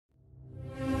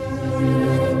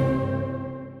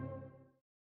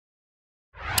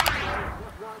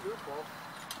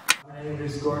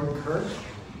Kirk.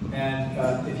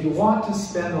 And if you want to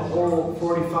spend the whole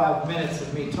 45 minutes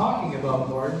of me talking about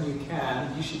Gordon, you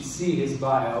can. You should see his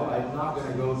bio. I'm not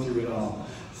going to go through it all.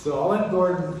 So I'll let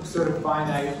Gordon sort of find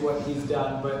out what he's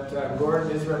done. But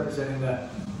Gordon is representing the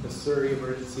Surrey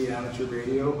Emergency Amateur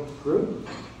Radio Group.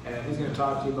 And he's going to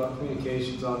talk to you about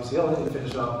communications, obviously. He'll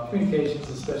finish off communications,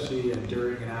 especially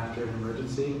during and after an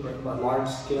emergency, a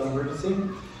large-scale emergency.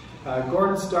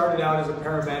 Gordon started out as a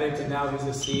paramedic, and now he's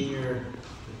a senior,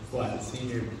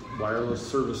 senior wireless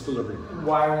service delivery.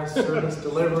 Wireless service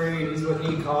delivery. He's with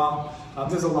ECOM.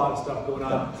 There's a lot of stuff going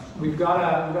on. We've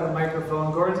got a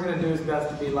microphone. Gordon's going to do his best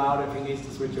to be loud if he needs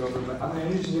to switch over. But I'm going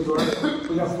to introduce you to Gordon.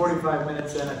 We got 45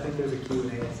 minutes in. I think there's a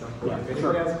Q&A at some point. If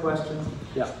anybody has questions.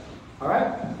 Yeah. All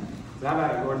right. How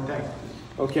about it, Gordon? Thanks.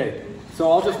 Okay.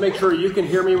 So I'll just make sure you can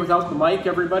hear me without the mic,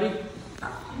 everybody.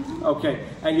 Okay.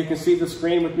 And you can see the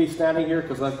screen with me standing here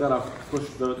because I've got to push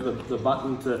the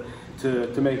button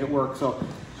to make it work. So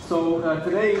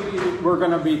today we're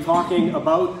going to be talking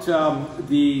about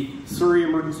the Surrey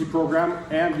Emergency Program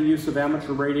and the use of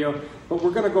amateur radio, but we're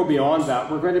going to go beyond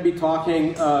that. We're going to be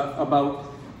talking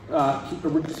about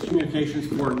emergency communications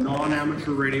for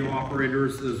non-amateur radio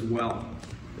operators as well.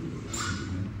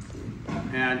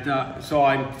 And so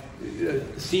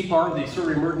CPAR, the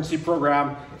Surrey Emergency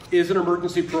Program, is an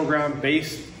emergency program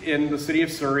based in the city of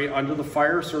Surrey under the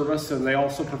fire service, and they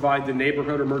also provide the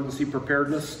neighborhood emergency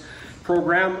preparedness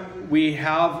program. We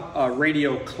have a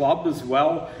radio club as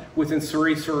well within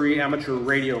Surrey Amateur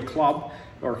Radio Club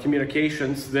or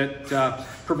Communications that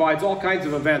provides all kinds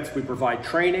of events. We provide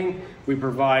training, we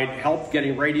provide help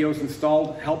getting radios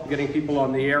installed, help getting people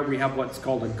on the air. We have what's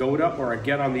called a GODA or a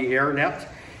Get on the Air net.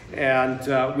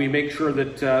 And we make sure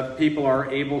that people are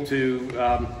able to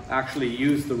actually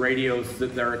use the radios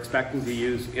that they're expecting to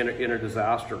use in a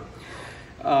disaster.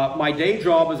 My day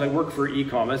job is I work for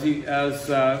ECOM. As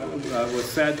was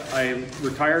said, I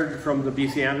retired from the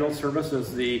BC Ambulance Service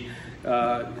as the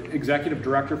Executive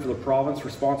Director for the province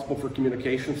responsible for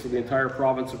communications for the entire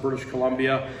province of British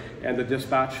Columbia and the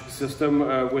dispatch system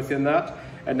within that.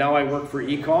 And now I work for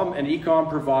ECOM, and ECOM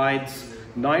provides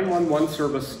 911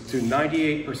 service to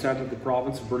 98% of the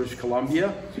province of British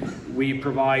Columbia. We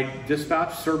provide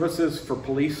dispatch services for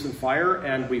police and fire,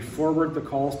 and we forward the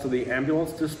calls to the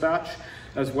ambulance dispatch,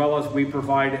 as well as we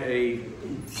provide a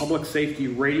public safety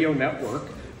radio network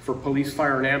for police,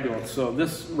 fire, and ambulance. So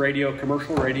this radio,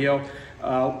 commercial radio,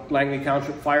 Langley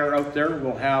Township Fire out there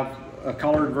will have a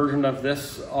colored version of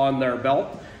this on their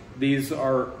belt. These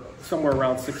are somewhere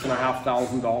around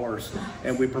 $6,500,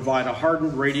 and we provide a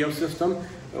hardened radio system,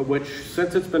 which,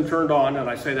 since it's been turned on, and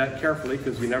I say that carefully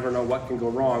because you never know what can go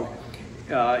wrong,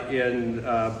 in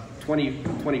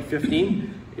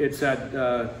 2015, it's at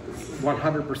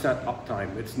 100%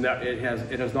 uptime.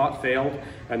 It has not failed,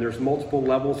 and there's multiple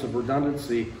levels of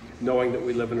redundancy, knowing that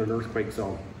we live in an earthquake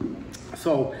zone.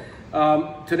 So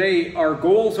today our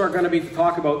goals are going to be to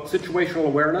talk about situational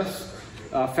awareness,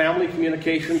 family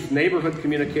communications, neighborhood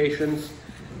communications,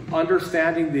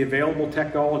 understanding the available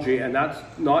technology, and that's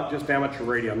not just amateur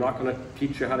radio. I'm not going to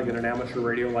teach you how to get an amateur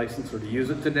radio license or to use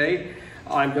it today.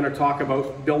 I'm going to talk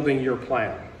about building your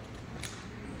plan.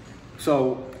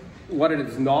 So what it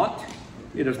is not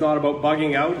about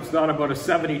bugging out. It's not about a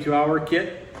 72-hour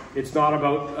kit. It's not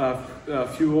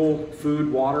about fuel, food,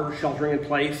 water, sheltering in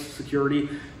place, security.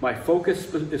 My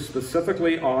focus is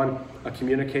specifically on a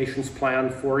communications plan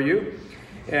for you.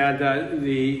 And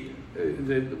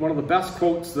one of the best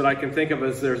quotes that I can think of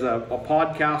is there's a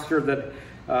podcaster that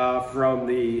from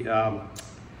the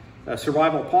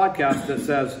Survival Podcast that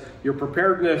says, your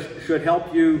preparedness should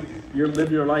help you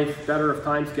live your life better if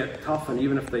times get tough and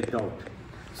even if they don't.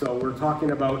 So we're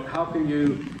talking about how can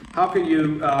you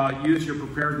use your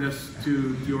preparedness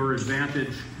to your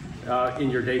advantage in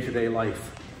your day-to-day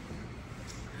life.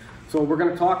 So we're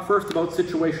going to talk first about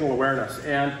situational awareness,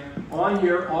 and on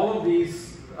here, all of these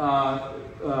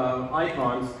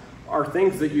icons are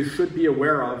things that you should be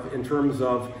aware of in terms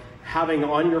of having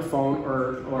on your phone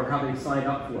or having signed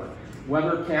up for it.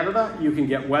 Weather Canada, you can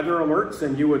get weather alerts,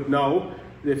 and you would know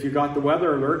if you got the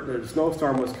weather alert that a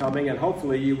snowstorm was coming, and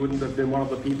hopefully you wouldn't have been one of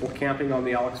the people camping on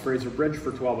the Alex Fraser Bridge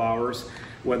for 12 hours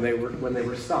when they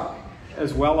were stuck.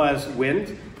 As well as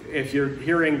wind. If you're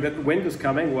hearing that the wind is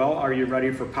coming, well, are you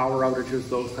ready for power outages,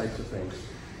 those types of things.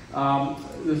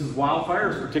 This is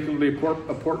wildfires, particularly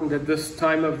important at this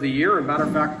time of the year. As a matter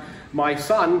of fact, my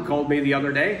son called me the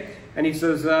other day, and he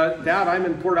says, Dad, I'm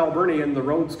in Port Alberni and the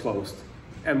road's closed.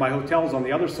 And my hotel's on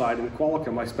the other side in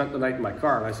Qualicum. I spent the night in my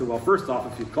car. And I said, well, first off,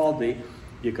 if you called me,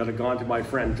 you could have gone to my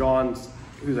friend John's,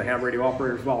 who's a ham radio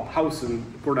operator as well, house in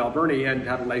Port Alberni, and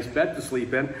had a nice bed to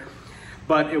sleep in.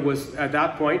 But it was at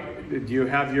that point, do you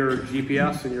have your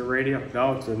GPS and your radio?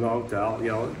 No, it's in the hotel, you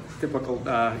know, typical,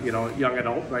 you know, young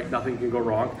adult, right? Nothing can go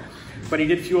wrong. But he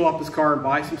did fuel up his car and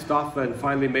buy some stuff and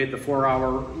finally made the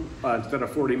 4-hour instead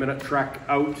of 40-minute trek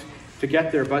out to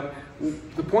get there. But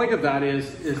the point of that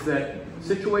is that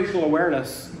situational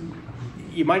awareness,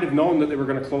 you might have known that they were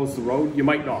going to close the road. You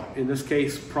might not. In this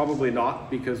case, probably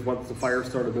not, because once the fire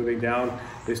started moving down,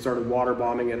 they started water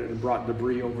bombing it and brought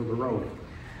debris over the road.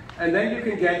 And then you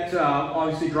can get,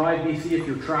 obviously, Drive BC if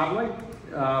you're traveling.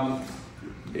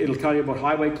 It'll tell you about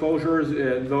highway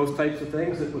closures, those types of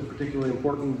things. It was particularly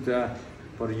important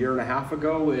about a year and a half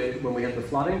ago when we had the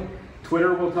flooding.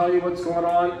 Twitter will tell you what's going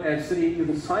on, and City, you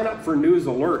can sign up for news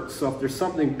alerts. So if there's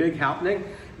something big happening,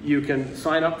 you can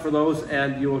sign up for those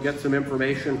and you will get some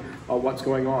information on what's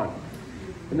going on.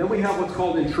 And then we have what's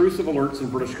called intrusive alerts in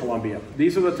British Columbia.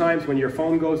 These are the times when your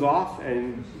phone goes off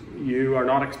and you are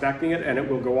not expecting it and it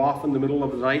will go off in the middle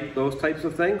of the night, those types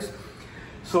of things.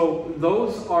 So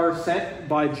those are sent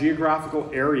by geographical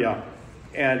area,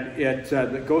 and it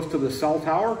goes to the cell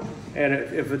tower, and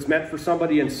if it's meant for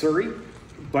somebody in Surrey,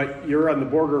 but you're on the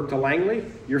border to Langley,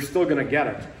 you're still going to get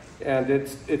it. And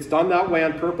it's done that way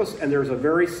on purpose, and there's a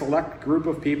very select group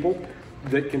of people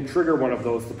that can trigger one of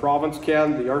those. The province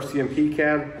can, the RCMP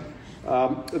can,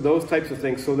 those types of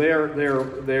things. So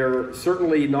they're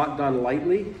certainly not done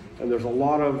lightly, and there's a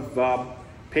lot of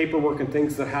paperwork and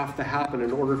things that have to happen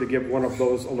in order to give one of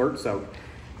those alerts out.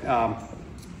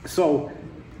 So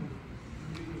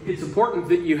it's important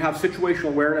that you have situational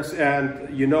awareness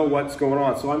and you know what's going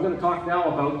on. So I'm going to talk now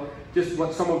about just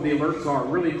what some of the alerts are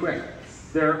really quick.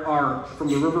 There are, from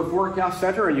the River Forecast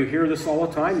Center, and you hear this all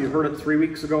the time, you heard it 3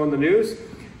 weeks ago in the news,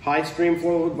 high stream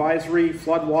flow advisory,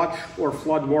 flood watch, or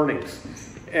flood warnings.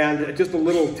 And just a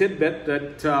little tidbit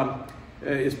that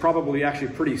is probably actually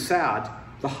pretty sad.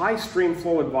 The high stream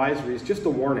flow advisory is just a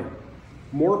warning.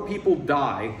 More people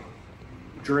die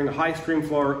during high stream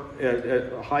flow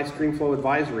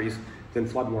advisories than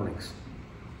flood warnings.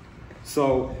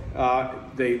 So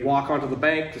they walk onto the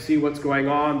bank to see what's going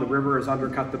on. The river has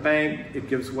undercut the bank. It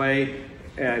gives way,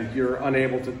 and you're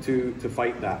unable to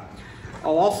fight that.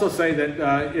 I'll also say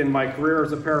that in my career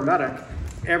as a paramedic,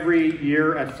 every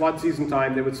year at flood season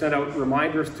time, they would send out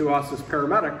reminders to us as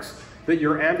paramedics that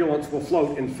your ambulance will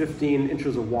float in 15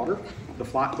 inches of water, the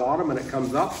flat bottom, and it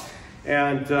comes up.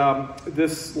 And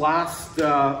this last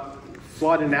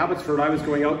flood in Abbotsford, I was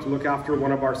going out to look after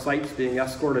one of our sites being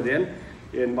escorted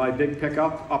in my big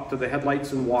pickup up to the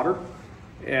headlights in water.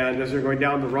 And as you're going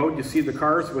down the road, you see the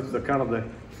cars with the kind of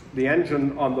the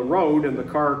engine on the road, and the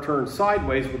car turns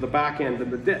sideways with the back end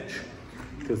in the ditch.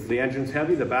 Because the engine's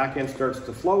heavy, the back end starts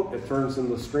to float, it turns in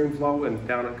the stream flow, and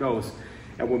down it goes.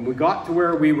 And when we got to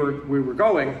where we were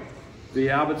going, the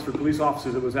Abbotsford police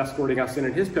officer that was escorting us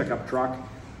in his pickup truck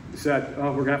said,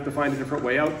 oh, we're going to have to find a different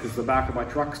way out because the back of my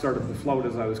truck started to float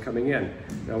as I was coming in.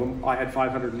 Now, I had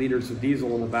 500 liters of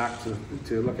diesel in the back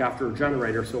to look after a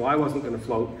generator, so I wasn't going to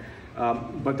float.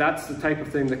 But that's the type of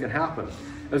thing that can happen.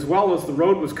 As well as the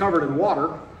road was covered in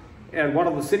water, and one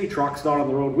of the city trucks not on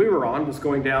the road we were on was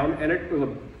going down, and it was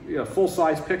a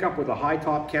full-size pickup with a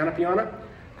high-top canopy on it,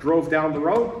 drove down the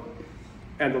road,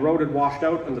 and the road had washed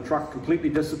out, and the truck completely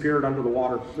disappeared under the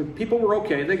water. The people were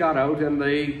okay. They got out, and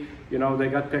they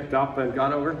got picked up and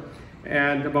got over.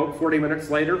 And about 40 minutes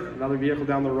later, another vehicle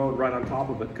down the road right on top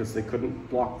of it because they couldn't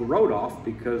block the road off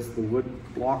because the wood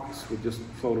blocks would just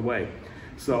float away.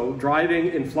 So driving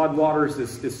in floodwaters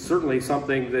is certainly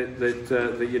something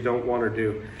that you don't want to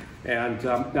do. And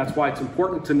that's why it's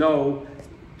important to know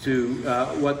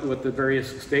what the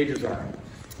various stages are.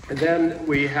 And then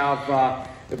we have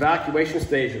evacuation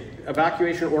station.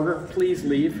 Evacuation order, please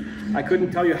leave. I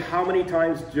couldn't tell you how many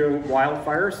times during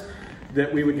wildfires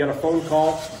that we would get a phone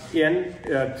call in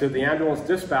to the ambulance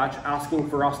dispatch asking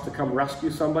for us to come rescue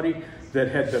somebody that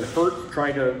had been hurt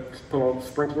trying to put a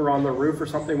sprinkler on their roof or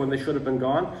something when they should have been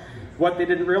gone. What they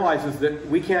didn't realize is that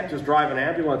we can't just drive an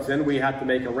ambulance in. We had to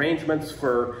make arrangements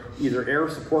for either air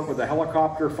support with a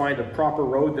helicopter, find a proper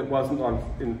road that wasn't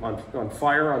on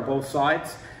fire on both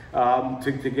sides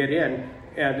to get in.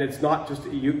 And it's not just,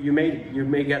 you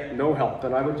may get no help.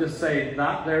 And I would just say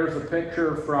that there's a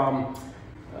picture from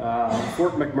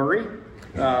Fort McMurray,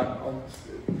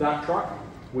 that truck.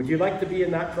 Would you like to be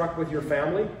in that truck with your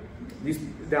family?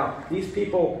 These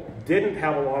people didn't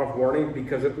have a lot of warning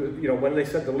because when they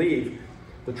said to leave,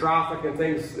 the traffic and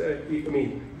things,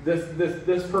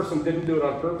 this person didn't do it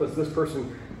on purpose. This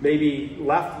person maybe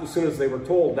left as soon as they were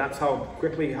told. That's how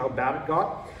bad it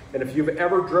got. And if you've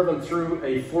ever driven through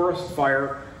a forest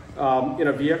fire in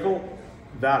a vehicle,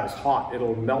 that is hot.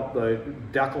 It'll melt the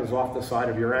decals off the side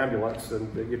of your ambulance,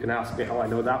 and you can ask me how I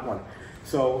know that one.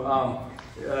 So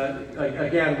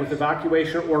again, with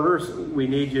evacuation orders, we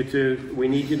need you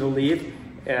to leave.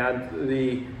 And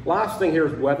the last thing here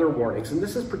is weather warnings, and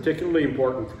this is particularly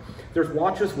important. There's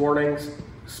watches, warnings,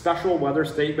 special weather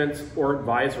statements, or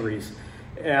advisories.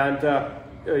 And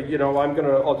you know,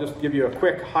 I'll just give you a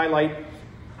quick highlight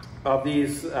of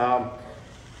these. I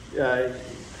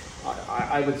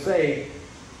would say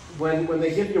when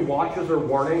they give you watches or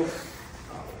warnings,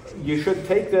 you should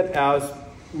take that as,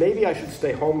 maybe I should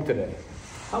stay home today.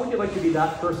 How would you like to be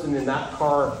that person in that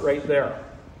car right there?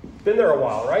 Been there a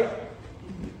while, right?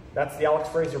 That's the Alex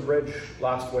Fraser Bridge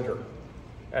last winter.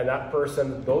 And that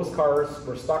person, those cars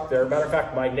were stuck there. Matter of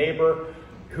fact, my neighbor,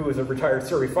 who is a retired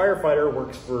Surrey firefighter,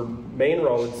 works for Main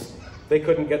Roads. They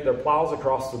couldn't get their plows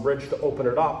across the bridge to open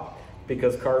it up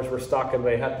because cars were stuck and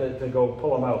they had to go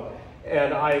pull them out.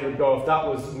 And I would go, if that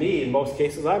was me, in most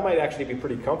cases, I might actually be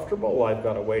pretty comfortable. I've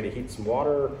got a way to heat some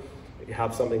water,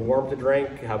 have something warm to drink,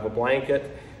 have a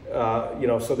blanket. You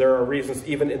know, so there are reasons,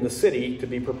 even in the city, to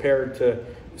be prepared to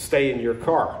stay in your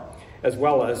car. As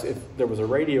well as, if there was a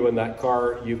radio in that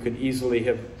car, you could easily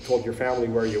have told your family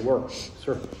where you were.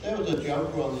 Sir? There was a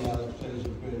jumper on the Alex Fraser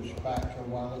Bridge back a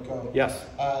while ago. Yes.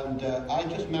 And I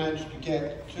just managed to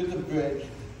get to the bridge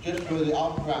just through the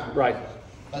off-ramp. Right.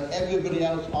 But everybody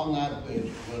else on that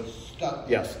bridge was stuck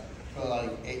there for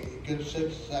like a good 6 to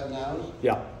 7 hours.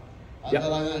 Yeah. And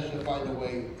then I managed to find a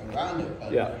way around it.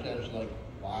 But it was like,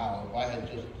 wow, if I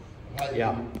had just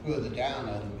been further down,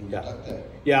 I'd have been stuck there.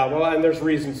 Yeah, well, and there's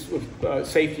reasons,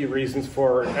 safety reasons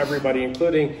for everybody,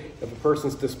 including if a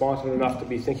person's despondent enough to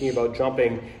be thinking about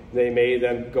jumping, they may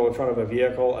then go in front of a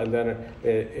vehicle, and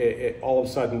then all of a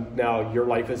sudden now your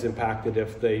life is impacted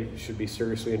if they should be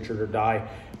seriously injured or die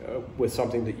with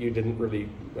something that you didn't really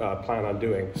plan on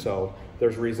doing. So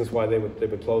there's reasons why they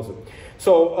would close it.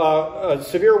 So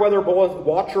severe weather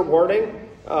watch or warning.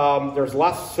 There's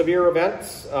less severe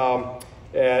events.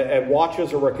 And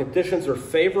watches are where conditions are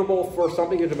favorable for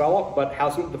something to develop but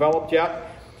hasn't developed yet.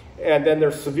 And then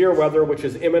there's severe weather, which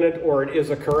is imminent or it is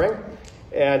occurring.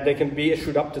 And they can be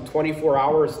issued up to 24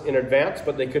 hours in advance,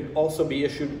 but they could also be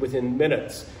issued within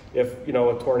minutes. If, you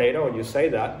know, a tornado, and you say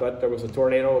that, but there was a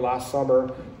tornado last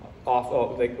summer off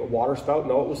a water spout.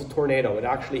 No, it was a tornado. It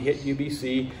actually hit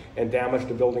UBC and damaged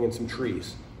a building and some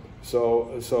trees. So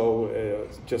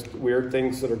just weird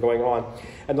things that are going on.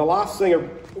 And the last thing are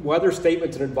weather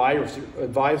statements and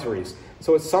advisories.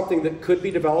 So it's something that could be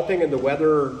developing and the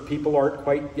weather people aren't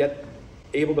quite yet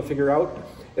able to figure out.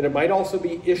 And it might also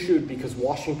be issued because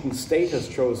Washington State has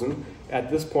chosen at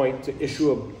this point to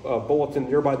issue a bulletin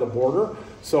nearby the border.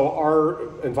 So our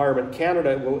Environment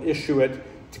Canada will issue it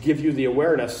to give you the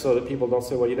awareness so that people don't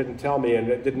say, well, you didn't tell me and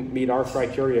it didn't meet our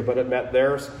criteria, but it met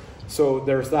theirs. So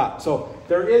there's that. So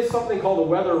there is something called a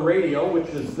weather radio, which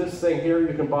is this thing here.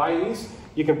 You can buy these.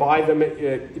 You can buy them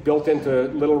built into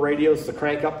little radios to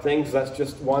crank up things. That's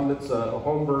just one that's a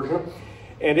home version.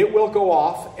 And it will go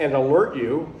off and alert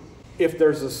you if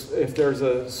there's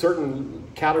a certain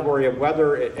category of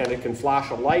weather, and it can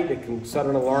flash a light. It can set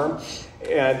an alarm.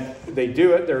 And they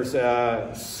do it. There's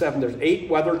 8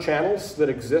 weather channels that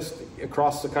exist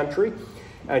across the country.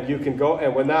 And you can go,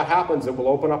 and when that happens, it will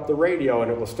open up the radio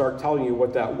and it will start telling you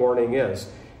what that warning is.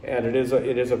 And it is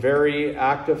a very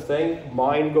active thing.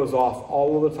 Mine goes off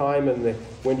all of the time in the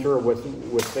winter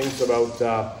with things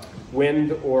about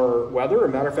wind or weather. As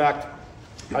a matter of fact,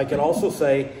 I can also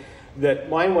say that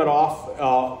mine went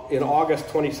off in August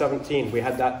 2017. We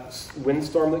had that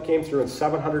windstorm that came through and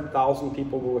 700,000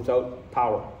 people were without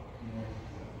power.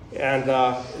 And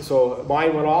so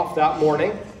mine went off that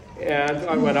morning. And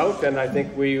I went out, and I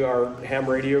think our ham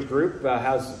radio group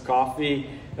has coffee,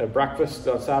 breakfast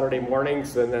on Saturday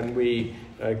mornings, and then we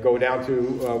go down to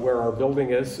where our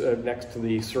building is next to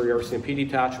the Surrey RCMP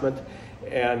detachment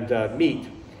and meet.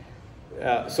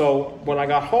 So when I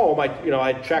got home, I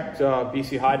checked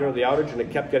BC Hydro, the outage, and it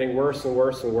kept getting worse and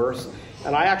worse and worse.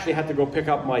 And I actually had to go pick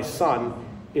up my son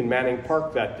in Manning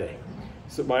Park that day.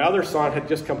 So my other son had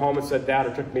just come home and said, Dad,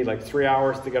 it took me like 3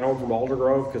 hours to get home from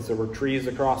Aldergrove because there were trees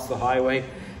across the highway.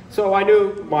 So I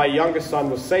knew my youngest son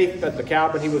was safe at the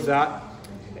cabin he was at.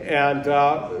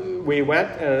 And we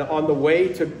went, and on the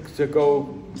way to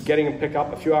go getting him pick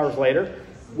up a few hours later,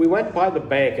 we went by the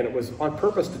bank, and it was on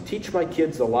purpose to teach my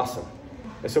kids a lesson.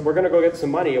 I said, we're going to go get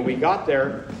some money. And we got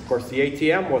there. Of course, the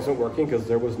ATM wasn't working because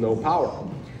there was no power.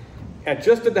 And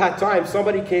just at that time,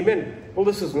 somebody came in. Well,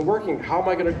 this isn't working. How am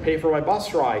I going to pay for my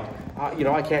bus ride?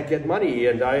 I can't get money.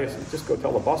 And I just go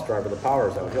tell the bus driver the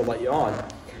power's out. He'll let you on.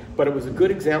 But it was a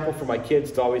good example for my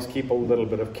kids to always keep a little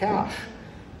bit of cash.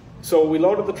 So we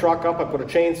loaded the truck up, I put a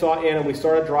chainsaw in, and we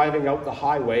started driving out the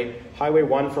highway, Highway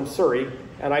 1 from Surrey,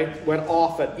 and I went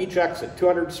off at each exit.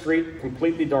 200th Street,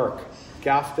 completely dark.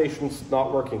 Gas station's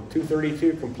not working.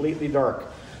 232, completely dark.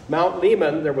 Mount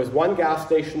Lehman, there was one gas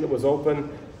station that was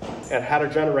open and had a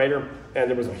generator, and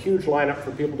there was a huge lineup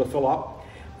for people to fill up.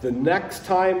 The next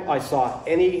time I saw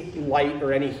any light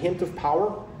or any hint of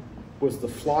power was the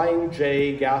Flying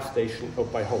J gas station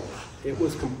out by Hope. It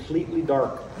was completely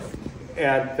dark.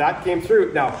 And that came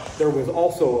through. Now, there was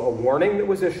also a warning that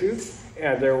was issued,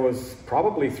 and there was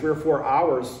probably 3 or 4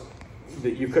 hours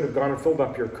that you could have gone and filled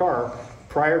up your car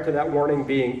prior to that warning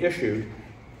being issued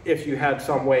if you had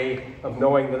some way of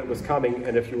knowing that it was coming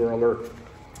and if you were alert.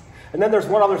 And then there's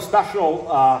one other special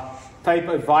type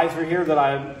advisory here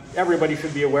that everybody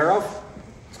should be aware of.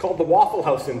 It's called the Waffle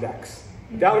House Index.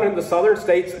 Down in the southern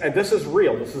states, and this is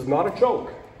real, this is not a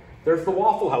joke, there's the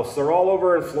Waffle House. They're all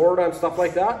over in Florida and stuff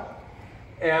like that.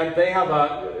 And they have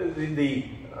the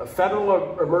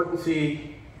Federal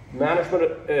Emergency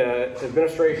Management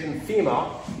Administration, FEMA,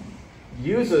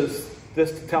 uses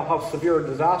this to tell how severe a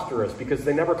disaster is because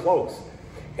they never close.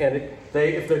 And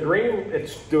if they're green,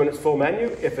 it's doing its full menu.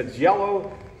 If it's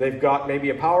yellow, they've got maybe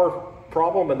a power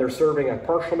problem and they're serving a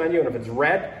partial menu. And if it's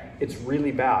red, it's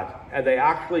really bad. And they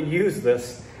actually use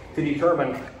this to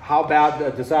determine how bad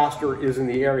a disaster is in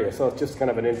the area. So it's just kind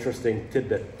of an interesting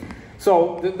tidbit.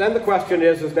 So then the question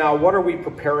is now, what are we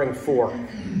preparing for?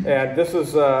 And this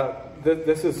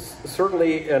is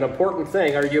certainly an important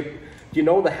thing. Do you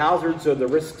know the hazards or the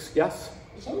risks? Yes?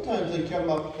 Sometimes they come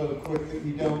up so quick that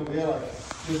you don't realize.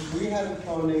 Because we had a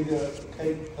tornado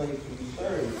take place in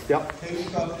Surrey. Yep. Came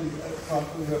across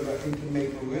the river into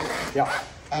Maple Ridge. Yep.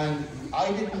 And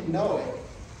I didn't know it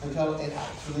until it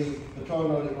actually, the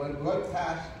tornado went right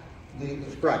past the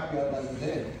scrapyard I was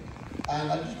in.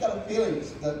 And I just got a feeling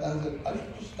that I was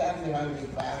just standing behind the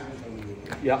van or something.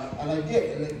 Yeah. And I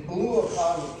did, and it blew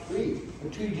apart a tree. The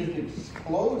tree just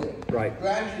exploded. Right.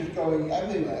 Branches going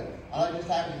everywhere. And I just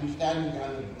happened to be standing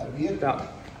behind a vehicle. Yeah.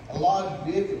 A large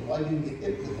vehicle, so I didn't get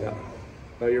hit with it. Yeah.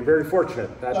 Well, you're very fortunate,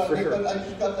 that's for sure. But I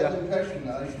just got that impression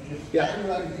that I should just stand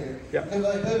right here. Yeah. Because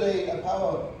I heard a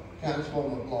power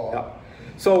transformer blow up. Yeah.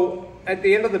 So at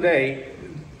the end of the day,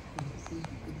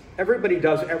 everybody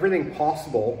does everything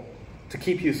possible to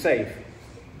keep you safe,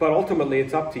 but ultimately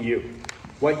it's up to you.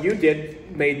 What you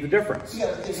did made the difference.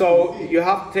 So you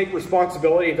have to take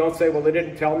responsibility and don't say, well, they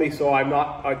didn't tell me, so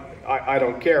I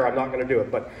don't care, I'm not going to do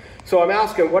it. But so I'm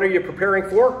asking, what are you preparing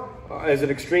for? Is it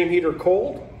extreme heat or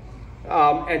cold?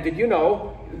 And did you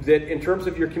know that in terms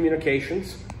of your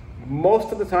communications,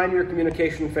 most of the time your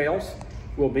communication fails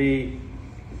will be,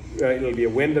 it'll be a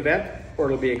wind event, or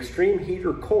it'll be extreme heat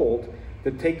or cold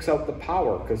that takes out the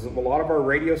power, because a lot of our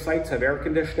radio sites have air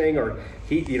conditioning or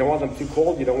heat. You don't want them too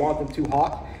cold, you don't want them too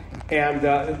hot. And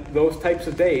those types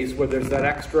of days where there's that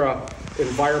extra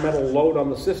environmental load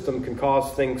on the system can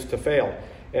cause things to fail.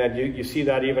 And you see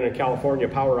that even in California,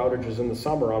 power outages in the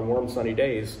summer on warm, sunny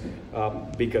days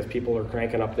because people are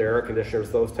cranking up their air conditioners,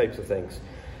 those types of things.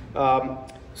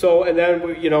 So, and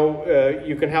then,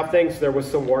 you can have things, there was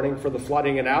some warning for the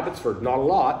flooding in Abbotsford, not a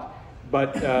lot,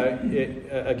 but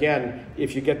again,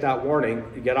 if you get that warning,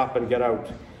 you get up and get out.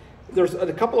 There's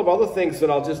a couple of other things that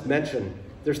I'll just mention.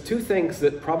 There's two things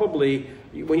that probably,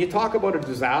 when you talk about a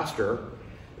disaster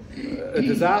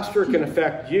can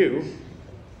affect you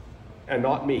and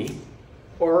not me,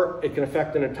 or it can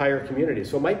affect an entire community.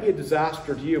 So it might be a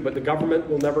disaster to you, but the government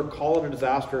will never call it a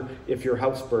disaster if your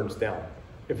house burns down.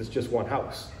 If it's just one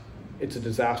house, it's a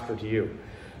disaster to you.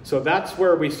 So that's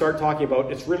where we start talking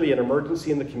about, it's really an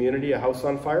emergency in the community, a house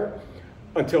on fire,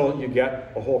 until you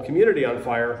get a whole community on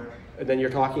fire, and then you're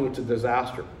talking it's a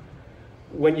disaster.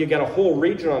 When you get a whole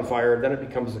region on fire, then it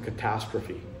becomes a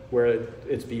catastrophe, where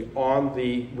it's beyond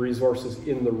the resources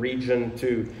in the region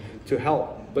to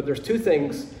help. But there's two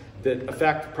things that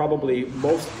affect probably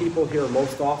most people here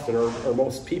most often, or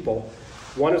most people.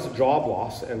 One is a job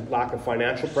loss and lack of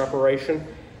financial preparation,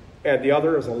 and the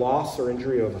other is a loss or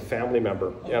injury of a family member.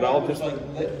 Okay, and I'll just, like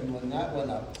when that went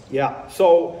up. Yeah,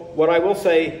 so what I will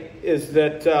say is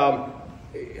that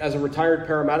as a retired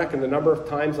paramedic, and the number of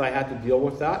times I had to deal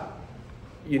with that,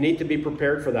 you need to be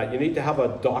prepared for that. You need to have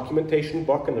a documentation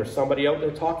book, and there's somebody out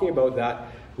there talking about that,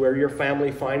 where your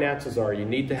family finances are. You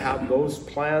need to have those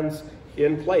plans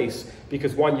in place,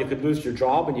 because one, you could lose your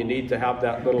job and you need to have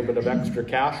that little bit of extra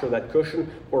cash or that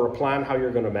cushion, or a plan how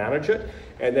you're going to manage it.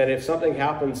 And then if something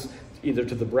happens either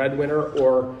to the breadwinner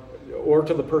or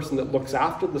to the person that looks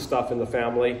after the stuff in the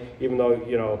family, even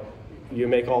though you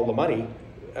make all the money,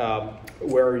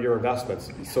 where are your investments?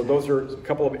 So those are a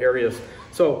couple of areas.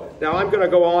 So now I'm going to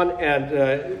go on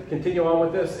and continue on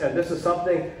with this. And this is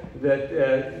something that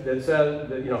says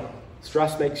that, you know,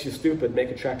 stress makes you stupid. Make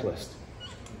a checklist,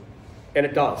 and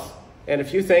it does. And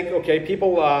if you think, okay,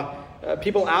 people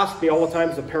ask me all the time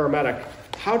as a paramedic,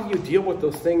 how do you deal with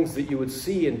those things that you would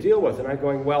see and deal with? And I'm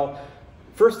going, well,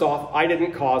 first off, I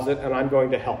didn't cause it, and I'm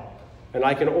going to help. And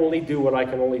I can only do what I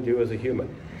can only do as a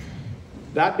human.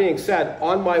 That being said,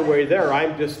 on my way there,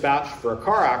 I'm dispatched for a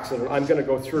car accident. I'm going to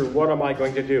go through, what am I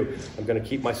going to do? I'm going to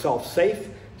keep myself safe,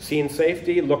 scene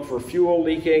safety, look for fuel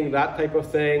leaking, that type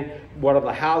of thing. What are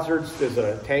the hazards? Is it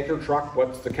a tanker truck?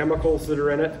 What's the chemicals that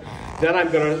are in it? Then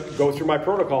I'm going to go through my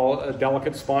protocol, a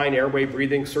delicate spine, airway,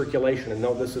 breathing, circulation. And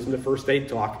no, this isn't a first aid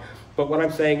talk. But what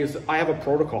I'm saying is I have a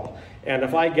protocol. And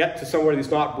if I get to somewhere that's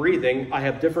not breathing, I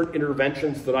have different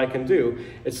interventions that I can do.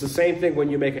 It's the same thing when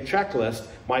you make a checklist.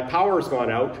 My power's gone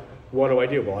out. What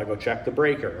do? Well, I go check the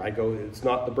breaker. I go, it's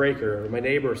not the breaker. My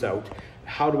neighbor's out.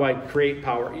 How do I create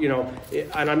power? You know,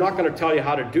 and I'm not going to tell you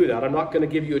how to do that. I'm not going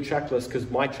to give you a checklist because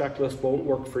my checklist won't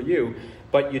work for you.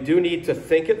 But you do need to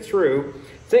think it through.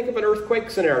 Think of an earthquake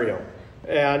scenario.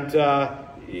 And,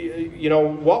 you know,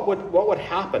 what would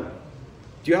happen?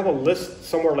 Do you have a list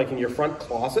somewhere like in your front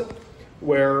closet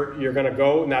where you're going to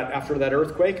go and after that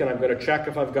earthquake, and I'm going to check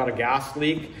if I've got a gas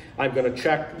leak. I'm going to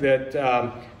check that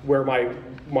where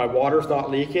my water's not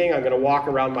leaking. I'm going to walk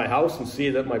around my house and see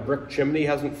that my brick chimney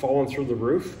hasn't fallen through the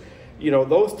roof. You know,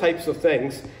 those types of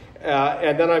things.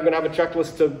 And then I'm going to have a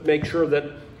checklist to make sure that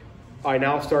I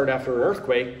now start after an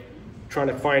earthquake trying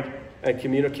to find and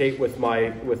communicate with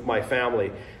my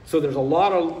family. So there's a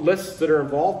lot of lists that are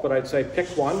involved, but I'd say pick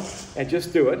one and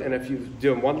just do it. And if you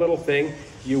do one little thing,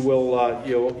 you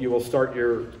will start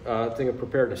your thing of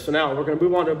preparedness. So now we're going to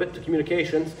move on to a bit to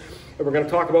communications, and we're going to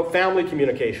talk about family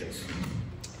communications.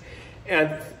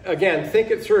 And again,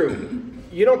 think it through.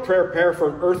 You don't prepare for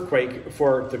an earthquake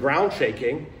for the ground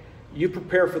shaking. You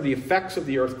prepare for the effects of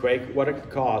the earthquake, what it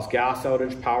could cause: gas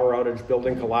outage, power outage,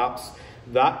 building collapse,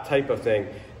 that type of thing.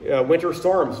 Winter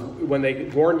storms, when they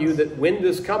warn you that wind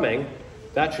is coming,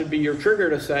 that should be your trigger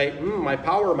to say, my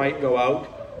power might go out.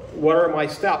 What are my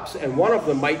steps? And one of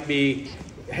them might be,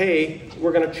 hey,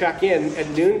 we're going to check in at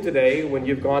noon today when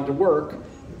you've gone to work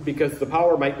because the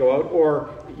power might go out, or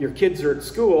your kids are at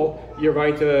school, you're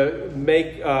going to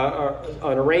make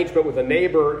an arrangement with a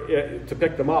neighbor to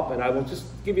pick them up. And I will just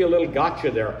give you a little gotcha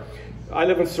there. I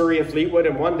live in Surrey and Fleetwood,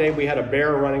 and one day we had a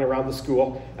bear running around the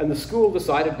school, and the school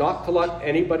decided not to let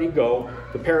anybody go.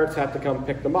 The parents had to come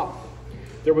pick them up.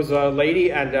 There was a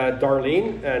lady, and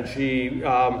Darlene, and she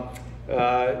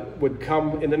would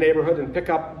come in the neighborhood and pick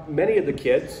up many of the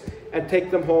kids and take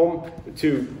them home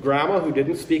to Grandma, who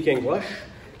didn't speak English,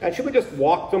 and she would just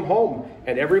walk them home.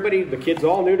 And everybody, the kids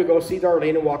all knew to go see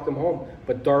Darlene and walk them home.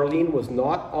 But Darlene was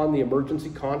not on the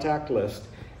emergency contact list.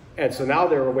 And so now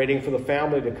they were waiting for the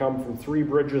family to come from 3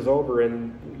 bridges over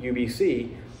in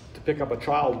UBC to pick up a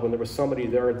child when there was somebody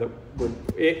there that would,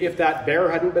 if that bear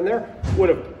hadn't been there,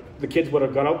 the kids would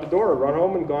have gone out the door, run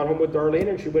home and gone home with Darlene,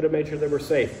 and she would have made sure they were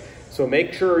safe. So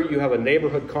make sure you have a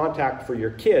neighborhood contact for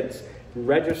your kids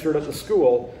registered at the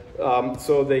school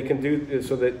so they can do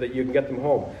so that you can get them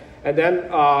home. And then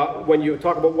when you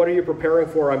talk about what are you preparing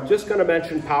for, I'm just going to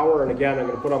mention power, and again I'm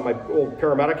going to put on my old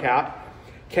paramedic hat.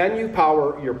 Can you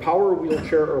power your power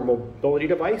wheelchair or mobility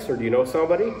device, or do you know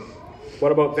somebody?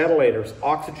 What about ventilators,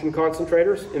 oxygen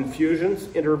concentrators, infusions,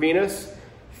 intravenous,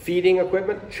 feeding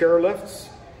equipment, chair lifts,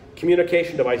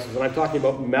 communication devices? And I'm talking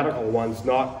about medical ones,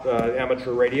 not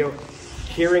amateur radio.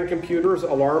 Hearing computers,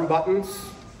 alarm buttons,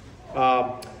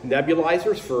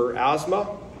 nebulizers for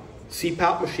asthma,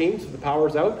 CPAP machines if the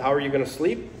power's out. How are you going to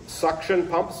sleep? Suction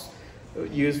pumps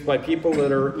used by people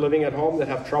that are living at home that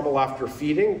have trouble after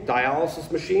feeding, dialysis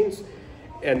machines,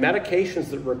 and medications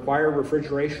that require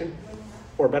refrigeration,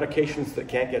 or medications that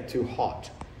can't get too hot.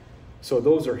 So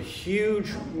those are huge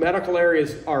medical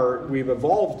areas. We've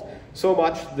evolved so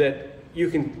much that you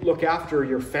can look after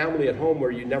your family at home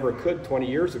where you never could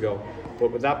 20 years ago.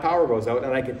 But when that power goes out,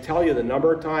 and I can tell you the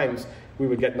number of times we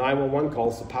would get 911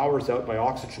 calls, the power's out, my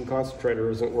oxygen concentrator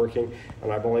isn't working,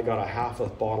 and I've only got a half a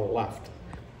bottle left.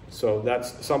 So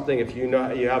that's something, if you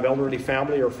know you have elderly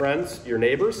family or friends, your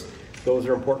neighbors, those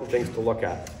are important things to look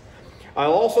at.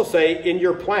 I'll also say in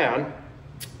your plan,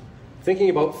 thinking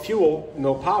about fuel,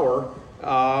 no power,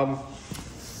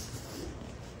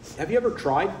 have you ever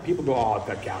tried? People go, oh, I've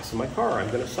got gas in my car, I'm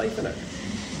going to siphon it.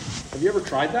 Have you ever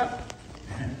tried that?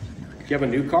 you have a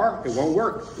new car, it won't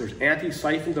work. There's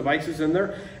anti-siphon devices in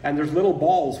there, and there's little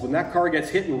balls. When that car gets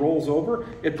hit and rolls over,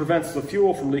 it prevents the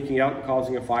fuel from leaking out and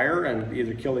causing a fire and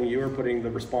either killing you or putting the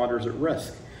responders at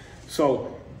risk.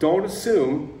 So don't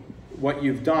assume what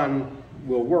you've done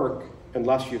will work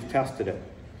unless you've tested it.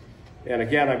 And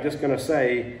again, I'm just going to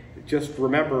say, just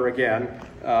remember again,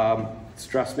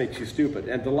 stress makes you stupid.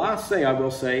 And the last thing I will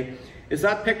say is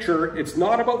that picture, it's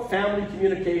not about family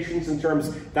communications in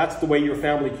terms, that's the way your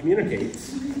family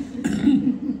communicates.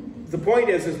 The point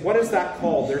is what is that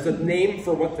called? There's a name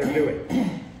for what they're doing.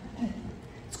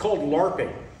 It's called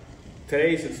LARPing.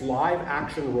 Today's it's live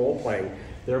action role playing.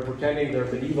 They're pretending they're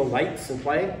medieval knights and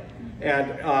playing.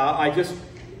 And I just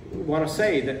want to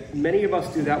say that many of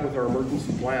us do that with our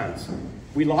emergency plans.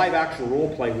 We live action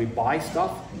role play, we buy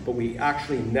stuff, but we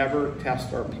actually never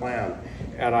test our plan.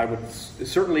 And I would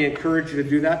certainly encourage you to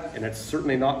do that, and it's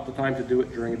certainly not the time to do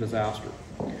it during a disaster.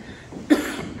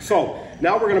 So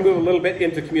now we're going to move a little bit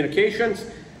into communications.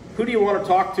 Who do you want to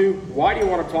talk to? Why do you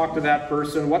want to talk to that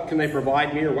person? What can they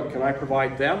provide me, or what can I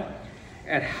provide them?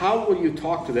 And how will you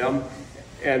talk to them?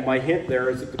 And my hint there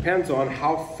is it depends on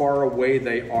how far away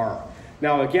they are.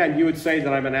 Now again, you would say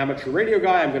that I'm an amateur radio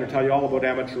guy. I'm going to tell you all about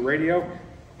amateur radio.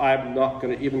 I'm not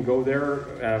going to even go there.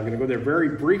 I'm going to go there very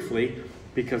briefly,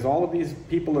 because all of these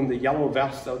people in the yellow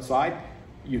vests outside,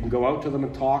 you can go out to them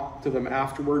and talk to them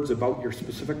afterwards about your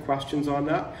specific questions on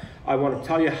that. I want to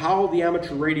tell you how the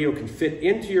amateur radio can fit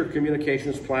into your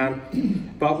communications plan.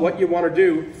 But what you want to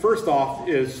do, first off,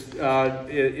 is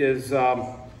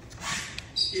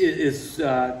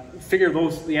figure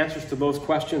the answers to those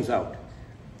questions out.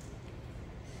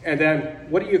 And then,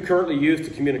 what do you currently use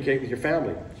to communicate with your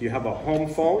family? Do you have a home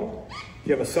phone? Do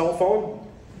you have a cell phone?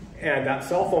 And that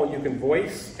cell phone you can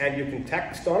voice and you can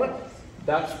text on it.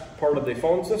 That's part of the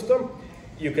phone system.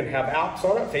 You can have apps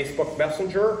on it, Facebook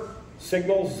Messenger,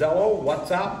 Signal, Zello,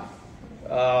 WhatsApp,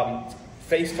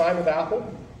 FaceTime with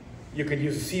Apple. You could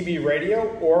use a CB radio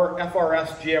or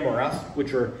FRS, GMRS,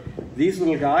 which are these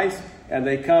little guys, and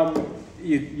they come,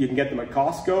 you can get them at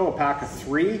Costco, a pack of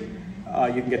 3.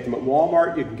 You can get them at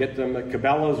Walmart, you can get them at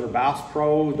Cabela's or Bass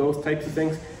Pro, those types of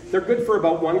things. They're good for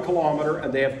about 1 kilometer,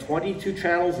 and they have 22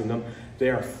 channels in them. They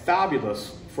are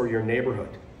fabulous for your neighborhood.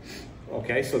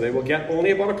 Okay, so they will get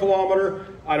only about 1 kilometer.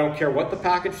 I don't care what the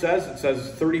package says. It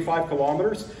says 35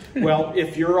 kilometers. Well,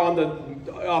 if you're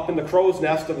up in the crow's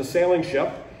nest of a sailing ship,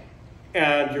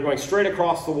 and you're going straight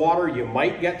across the water, you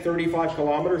might get 35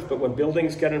 kilometers, but when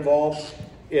buildings get involved,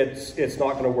 it's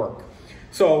not going to work.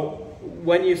 So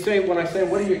when I say,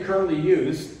 what do you currently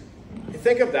use?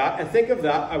 Think of that, and think of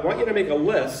that. I want you to make a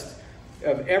list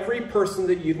of every person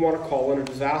that you'd want to call in a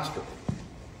disaster.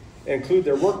 Include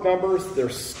their work numbers, their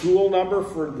school number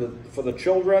for the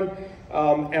children,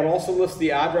 and also list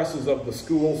the addresses of the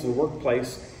schools and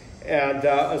workplace, and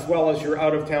as well as your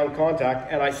out-of-town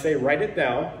contact. And I say write it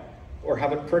down or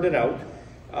have it printed out.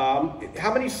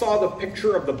 How many saw the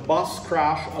picture of the bus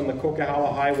crash on the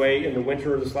Coquihalla Highway in the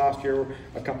winter of this last year?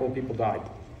 A couple of people died.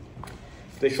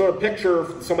 They showed a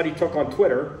picture somebody took on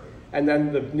Twitter, and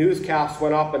then the newscast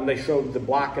went up and they showed the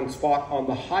blackened spot on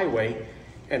the highway.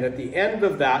 And at the end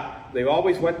of that, they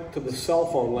always went to the cell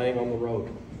phone laying on the road.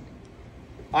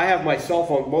 I have my cell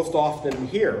phone most often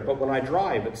here, but when I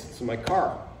drive, it's in my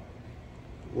car.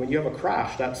 When you have a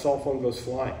crash, that cell phone goes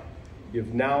flying.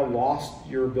 You've now lost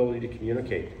your ability to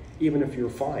communicate, even if you're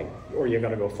fine. Or you got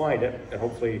to go find it, and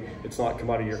hopefully it's not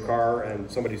come out of your car and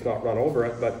somebody's not run over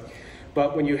it.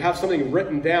 But when you have something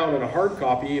written down in a hard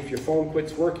copy, if your phone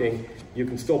quits working, you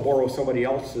can still borrow somebody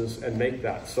else's and make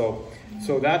that. So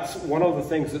that's one of the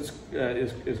things that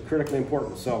is critically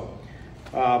important. So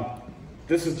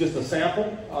this is just a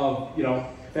sample of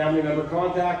family member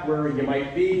contact, where you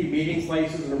might be, meeting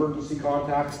places and emergency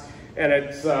contacts. And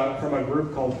it's from a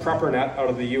group called Preparedness out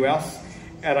of the US.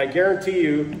 And I guarantee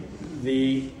you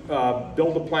the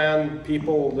build-a-plan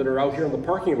people that are out here in the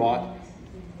parking lot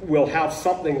will have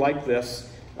something like this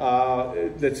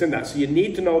that's in that. So you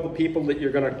need to know the people that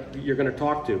you're gonna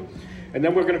talk to. And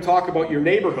then we're gonna talk about your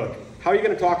neighborhood. How are you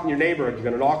gonna talk in your neighborhood? You're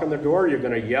gonna knock on their door, you're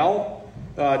gonna yell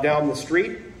down the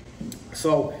street.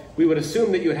 So we would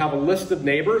assume that you would have a list of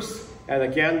neighbors. And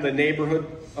again, the neighborhood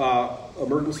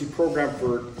emergency program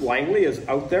for Langley is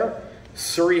out there.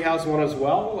 Surrey has one as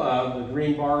well, the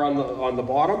green bar on the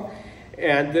bottom.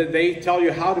 And they tell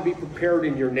you how to be prepared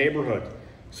in your neighborhood.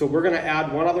 So we're going to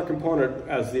add one other component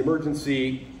as the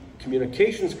emergency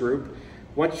communications group.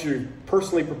 Once you're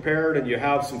personally prepared and you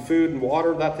have some food and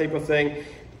water, that type of thing,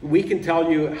 we can tell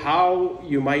you how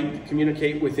you might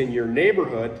communicate within your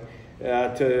neighborhood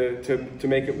to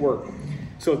make it work.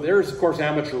 So there's, of course,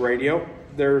 amateur radio.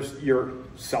 There's your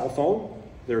cell phone.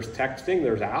 there's texting,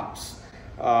 there's apps,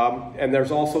 and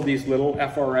there's also these little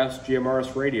FRS,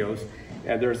 GMRS radios,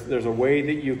 and there's a way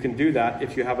that you can do that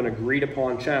if you have an agreed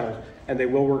upon channel, and they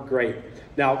will work great.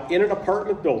 Now, in an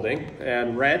apartment building,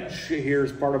 and Reg,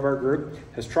 here's part of our group,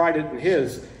 has tried it in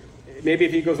his. Maybe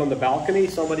if he goes on the balcony,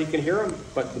 somebody can hear him,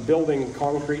 but the building,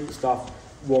 concrete and stuff,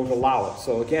 won't allow it.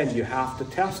 So again, you have to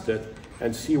test it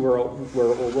and see where it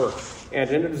will work. And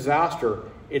in a disaster,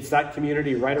 it's that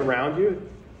community right around you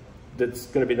that's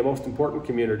going to be the most important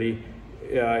community.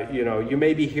 You know, you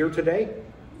may be here today,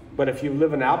 but if you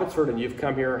live in Abbotsford and you've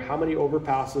come here, how many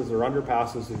overpasses or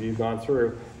underpasses have you gone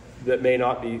through that may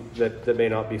not be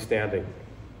standing?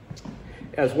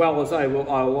 As well as I will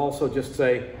also just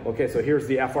say, okay, so here's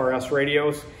the FRS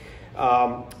radios.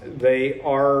 They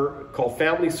are called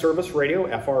Family Service Radio,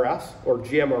 FRS, or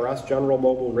GMRS, General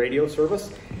Mobile Radio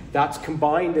Service. That's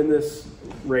combined in this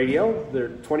radio. There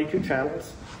are 22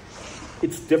 channels.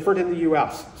 It's different in the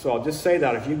US. So I'll just say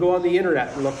that. If you go on the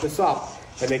internet and look this up,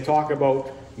 and they talk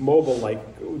about mobile, like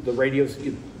the radios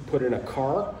you put in a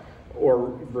car, or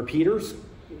repeaters,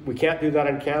 we can't do that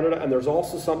in Canada. And there's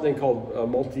also something called a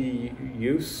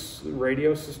multi-use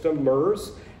radio system,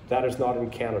 MERS. That is not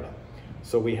in Canada.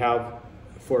 So we have,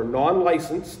 for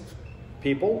non-licensed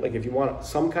people, like if you want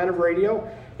some kind of radio,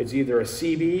 it's either a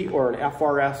CB or an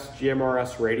FRS,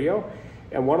 GMRS radio.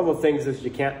 And one of the things is you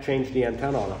can't change the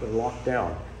antenna on it. They're locked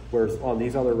down. Whereas on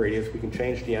these other radios, we can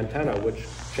change the antenna, which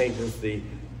changes the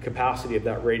capacity of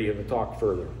that radio to talk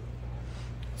further.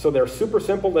 So they're super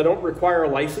simple. They don't require a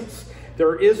license.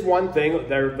 There is one thing,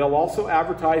 they'll also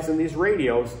advertise in these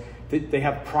radios that they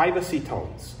have privacy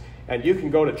tones. And you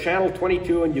can go to channel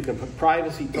 22 and you can put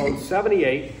privacy tone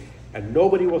 78 and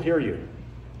nobody will hear you.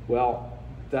 Well,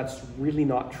 that's really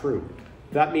not true.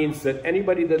 That means that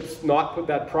anybody that's not put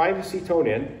that privacy tone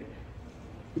in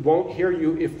won't hear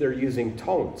you if they're using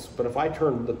tones. But if I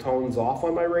turn the tones off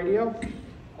on my radio,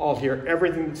 I'll hear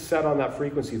everything that's set on that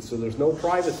frequency. So there's no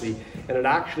privacy, and it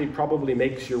actually probably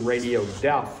makes your radio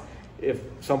deaf if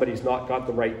somebody's not got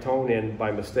the right tone in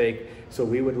by mistake. So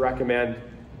we would recommend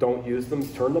don't use them,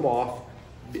 turn them off,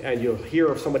 and you'll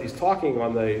hear if somebody's talking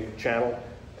on the channel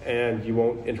and you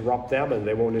won't interrupt them and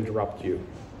they won't interrupt you.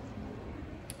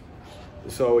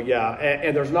 So yeah,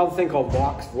 and there's another thing called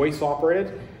voice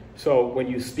operated. So when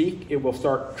you speak, it will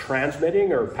start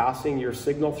transmitting or passing your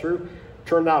signal through.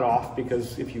 Turn that off,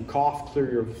 because if you cough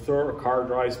through your throat, a car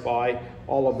drives by,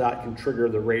 all of that can trigger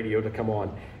the radio to come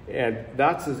on. And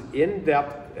that's as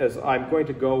in-depth as I'm going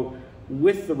to go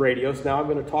with the radios. Now I'm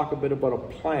going to talk a bit about a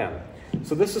plan.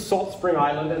 So this is Salt Spring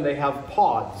Island, and they have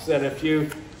pods. And if you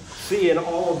see in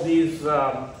all of these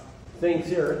things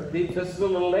here, this is a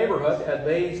little neighborhood, and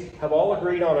they have all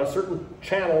agreed on a certain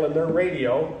channel in their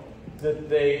radio that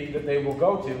they will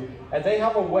go to. And they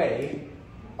have a way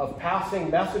of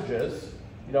passing messages,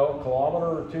 you know, a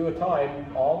kilometer or two at a time,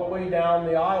 all the way down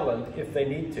the island if they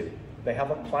need to. They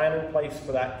have a plan in place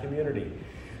for that community.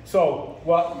 So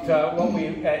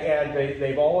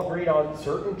they've all agreed on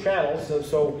certain channels.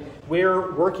 So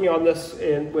we're working on this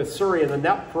with Surrey in the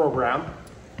NEP program.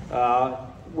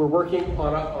 We're working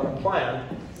on a plan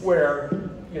where,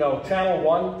 you know, channel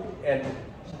 1, and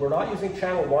we're not using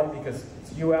channel 1 because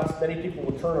it's US. Many people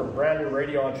will turn a brand new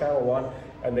radio on channel 1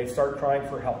 and they start crying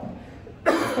for help.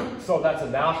 So that's a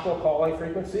national calling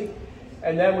frequency.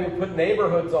 And then we put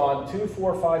neighborhoods on 2,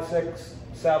 4, 5, 6,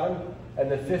 7, and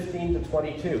then 15 to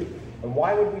 22. And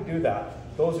why would we do that?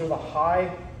 Those are the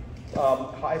high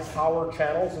power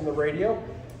channels in the radio.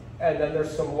 And then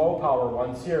there's some low power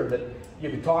ones here that you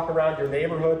can talk around your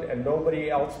neighborhood and nobody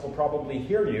else will probably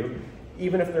hear you,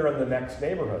 even if they're in the next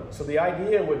neighborhood. So the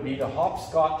idea would be to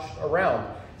hopscotch around.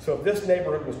 So if this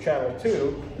neighborhood was channel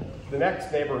 2, the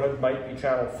next neighborhood might be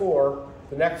channel 4,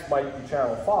 the next might be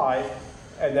channel 5,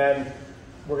 and then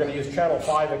we're going to use channel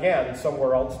 5 again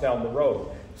somewhere else down the road.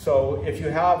 So if you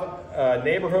have a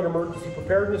neighborhood emergency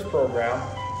preparedness program,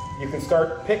 you can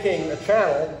start picking a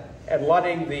channel and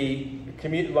letting the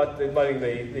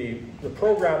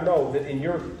program know that in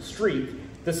your street,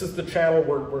 this is the channel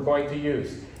we're going to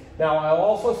use. Now, I'll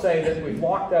also say that we've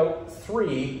locked out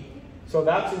 3, so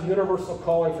that's a universal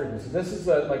calling frequency. This is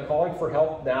like calling for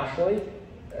help nationally,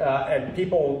 and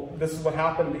people, this is what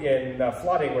happened in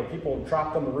flooding when people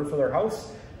trapped on the roof of their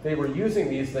house. They were using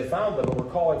these, they found them, and were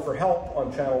calling for help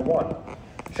on channel 1.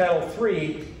 Channel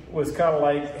 3 was kind of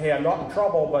like, hey, I'm not in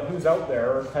trouble, but who's out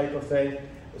there type of thing.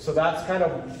 So that's kind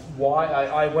of why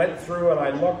I went through and I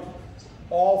looked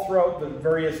all throughout the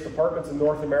various departments in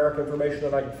North America, information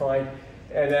that I could find.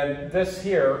 And then this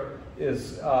here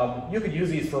is, you could use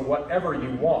these for whatever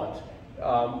you want,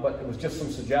 but it was just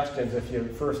some suggestions if you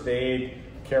first aid,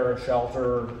 care and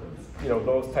shelter, you know,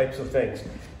 those types of things.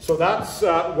 So that's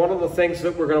one of the things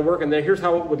that we're going to work on. Then here's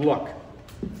how it would look.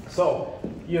 So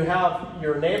you have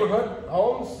your neighborhood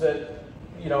homes that,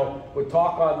 you know, would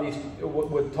talk on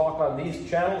these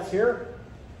channels here.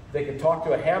 They could talk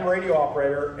to a ham radio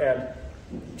operator, and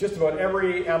just about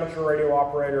every amateur radio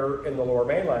operator in the Lower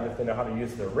Mainland, if they know how to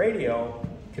use their radio,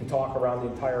 can talk around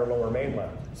the entire Lower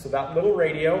Mainland. So that little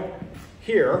radio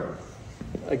here,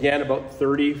 again, about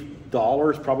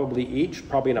 $30 probably each,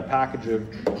 probably in a package of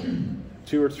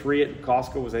 2 or 3 at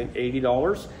Costco was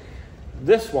 $80.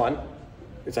 This one,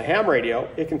 it's a ham radio.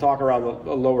 It can talk around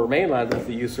the Lower Mainland with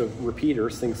the use of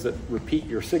repeaters, things that repeat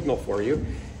your signal for you,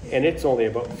 and it's only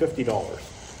about $50.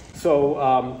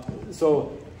 So,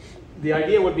 so the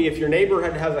idea would be if your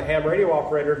neighborhood has a ham radio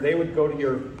operator, they would go to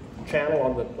your channel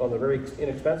on the very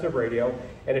inexpensive radio,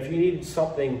 and if you needed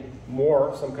something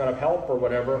more, some kind of help or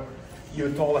whatever, you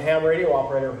would call the ham radio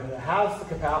operator who has the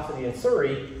capacity in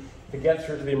Surrey to get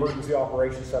through to the Emergency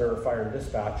Operations Center of Fire and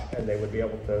Dispatch, and they would be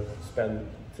able to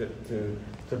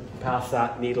to pass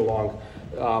that need along.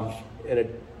 And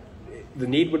the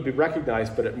need would be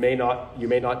recognized, but you may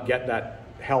not get that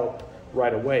help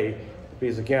right away.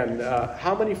 Because again,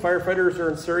 how many firefighters are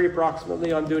in Surrey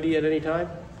approximately on duty at any time?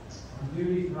 On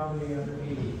duty, probably under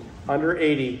 80. Under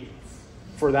 80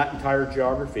 for that entire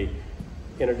geography.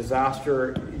 In a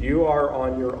disaster, you are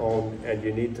on your own, and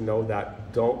you need to know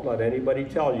that. Don't let anybody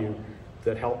tell you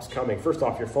that help's coming. First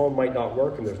off, your phone might not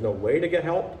work, and there's no way to get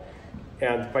help.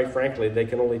 And quite frankly, they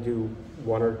can only do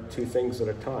 1 or 2 things at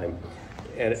a time.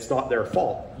 And it's not their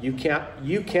fault. You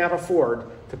can't afford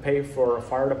to pay for a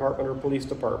fire department or police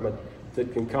department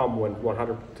that can come when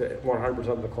 100%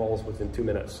 of the calls within 2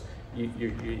 minutes.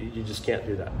 You just can't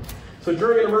do that. So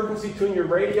during an emergency, tune your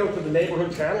radio to the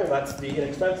neighborhood channel. That's the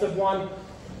inexpensive one.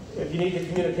 If you need to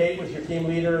communicate with your team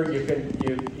leader, you can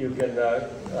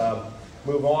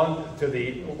move on to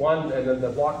the one, and then the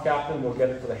block captain will get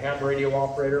it to the ham radio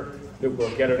operator that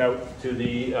will get it out to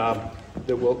the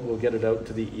will get it out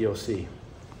to the EOC.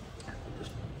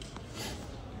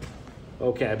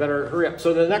 Okay, I better hurry up.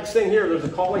 So the next thing here, there's a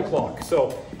calling clock.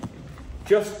 So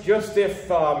just if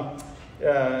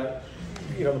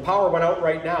you know, the power went out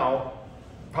right now,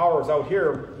 power is out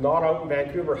here, not out in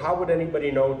Vancouver, how would anybody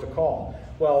know to call?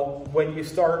 Well, when you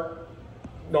start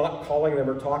not calling them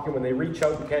or talking, when they reach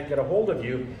out and can't get a hold of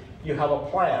you, you have a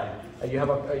plan. And you have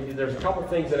there's a couple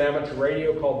things in amateur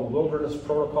radio called the Wilderness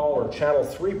Protocol or Channel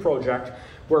 3 project,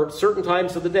 where at certain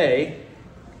times of the day,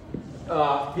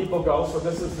 people go, so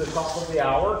this is the top of the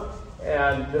hour,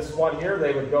 and this one here,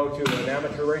 they would go to an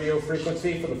amateur radio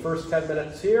frequency for the first 10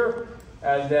 minutes here,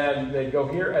 and then they'd go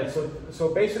here, and so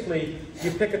basically,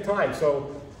 you pick a time.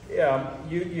 So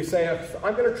you say, if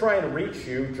I'm going to try and reach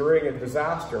you during a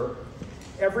disaster,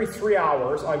 every 3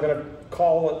 hours, I'm going to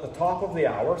call at the top of the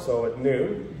hour, so at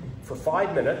noon, for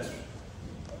 5 minutes.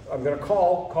 I'm going to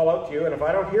call out to you, and if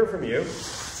I don't hear from you,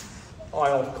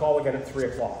 I'll call again at 3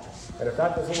 o'clock. And if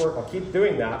that doesn't work, I'll keep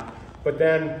doing that. But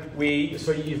then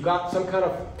so you've got some kind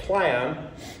of plan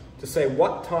to say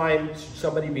what time should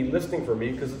somebody be listening for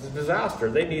me, because it's a disaster.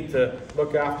 They need to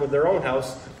look after their own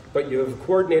house, but you have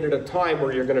coordinated a time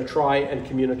where you're going to try and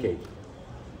communicate.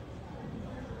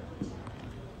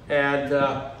 And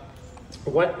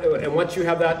once you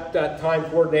have that time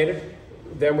coordinated,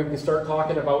 then we can start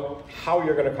talking about how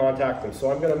you're going to contact them.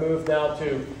 So I'm going to move now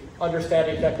to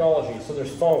understanding technology. So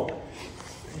there's phone.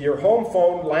 Your home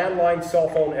phone, landline, cell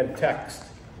phone, and text.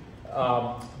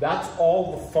 That's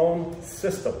all the phone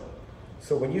system.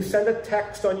 So when you send a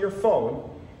text on your phone,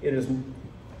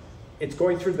 it's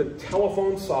going through the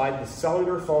telephone side, the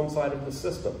cellular phone side of the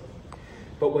system.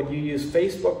 But when you use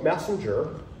Facebook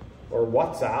Messenger or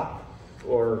WhatsApp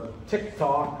or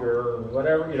TikTok or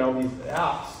whatever, you know, these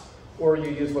apps, or you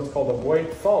use what's called a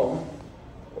VoIP phone,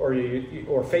 or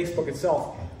Facebook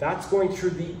itself, that's going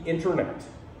through the internet.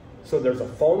 So there's a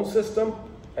phone system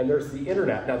and there's the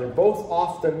internet. Now they're both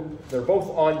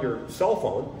on your cell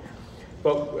phone,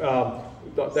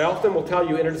 but they often will tell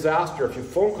you in a disaster, if your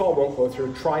phone call won't go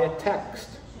through, try a text.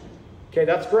 Okay,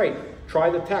 that's great.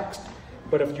 Try the text.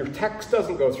 But if your text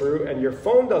doesn't go through and your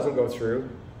phone doesn't go through,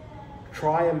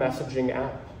 try a messaging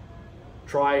app.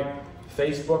 Try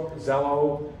Facebook,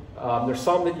 Zello. There's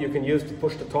some that you can use to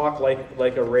push to talk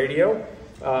like a radio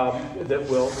that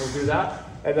will do that.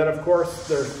 And then of course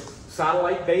there's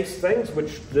satellite-based things,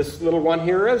 which this little one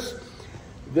here is.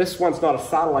 This one's not a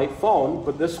satellite phone,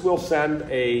 but this will send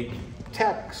a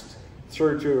text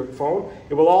through to a phone.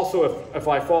 It will also, if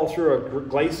I fall through a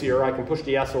glacier, I can push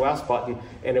the SOS button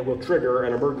and it will trigger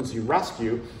an emergency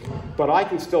rescue. But I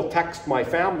can still text my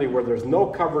family where there's no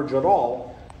coverage at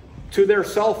all to their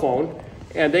cell phone,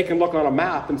 and they can look on a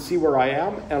map and see where I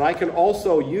am, and I can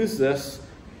also use this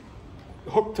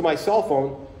hooked to my cell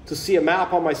phone to see a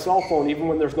map on my cell phone even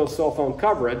when there's no cell phone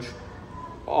coverage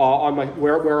on my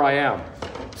where I am.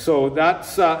 So that's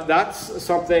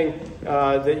something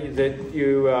that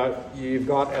you've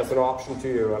got as an option to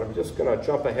you. And I'm just going to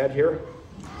jump ahead here.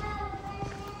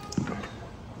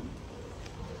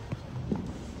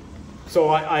 So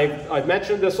I've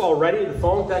mentioned this already, the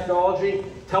phone technology.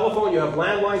 Telephone, you have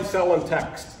landline, cell, and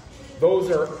text.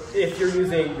 Those are, if you're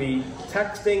using the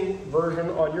texting version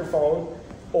on your phone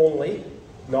only,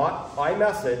 not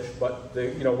iMessage, but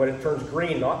when it turns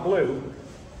green, not blue,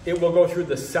 it will go through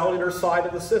the cellular side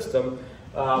of the system.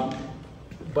 But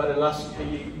unless,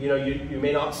 you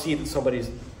may not see that somebody's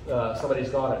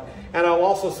got it. And I'll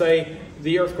also say,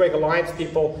 the Earthquake Alliance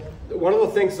people, one of the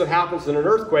things that happens in an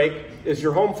earthquake is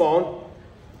your home phone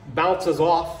bounces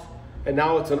off, and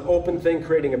now it's an open thing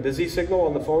creating a busy signal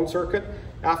on the phone circuit.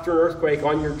 After an earthquake,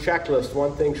 on your checklist,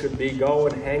 one thing should be go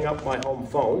and hang up my home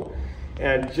phone.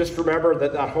 And just remember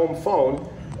that that home phone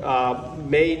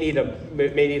may need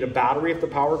a battery if the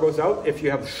power goes out. If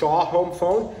you have Shaw home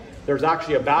phone, there's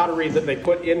actually a battery that they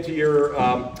put into your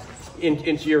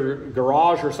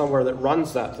garage or somewhere that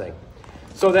runs that thing.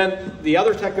 So then the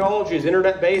other technology is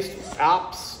internet-based,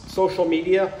 apps, social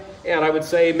media, and I would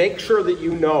say make sure that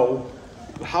you know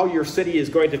how your city is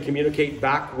going to communicate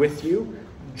back with you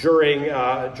during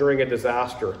a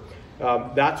disaster.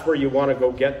 That's where you want to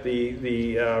go get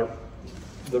the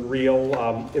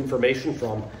real information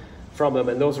from them,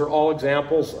 and those are all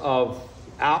examples of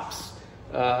apps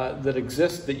that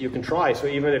exist that you can try. So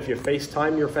even if you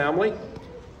FaceTime your family,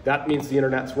 that means the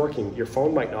internet's working. Your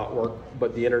phone might not work,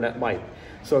 but the internet might.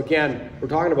 So again, we're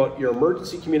talking about your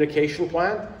emergency communication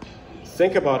plan.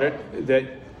 Think about it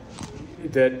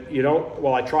that you don't,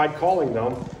 well, I tried calling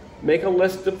them. Make a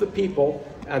list of the people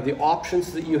and the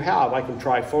options that you have. I can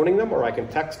try phoning them, or I can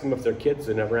text them if they're kids.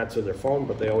 They never answer their phone,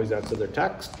 but they always answer their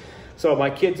text. So my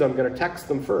kids, I'm going to text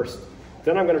them first.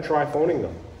 Then I'm going to try phoning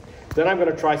them. Then I'm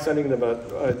going to try sending them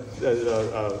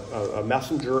a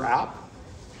messenger app.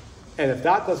 And if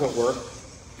that doesn't work,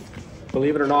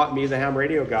 believe it or not, me, the ham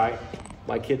radio guy,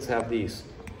 my kids have these.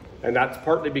 And that's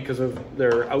partly because of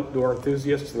their outdoor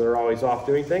enthusiasts and they're always off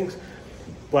doing things.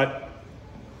 But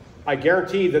I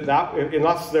guarantee that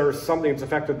unless there's something that's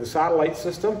affected the satellite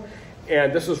system,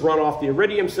 and this is run off the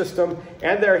Iridium system,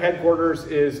 and their headquarters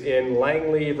is in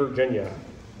Langley, Virginia.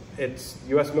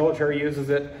 U.S. military uses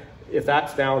it. If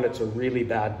that's down, it's a really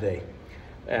bad day.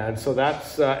 And so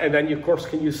that's, and then you of course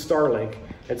can use Starlink,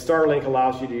 and Starlink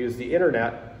allows you to use the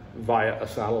internet via a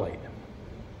satellite.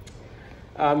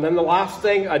 And then the last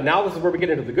thing, now this is where we get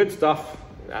into the good stuff.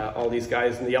 All these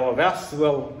guys in the yellow vests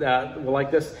will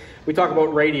like this. We talk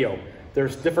about radio.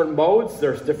 There's different modes.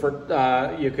 There's different.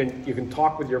 You can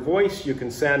talk with your voice. You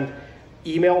can send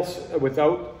emails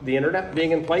without the internet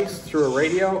being in place through a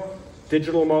radio.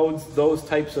 Digital modes, those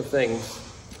types of things.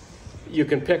 You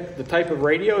can pick the type of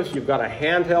radios. You've got a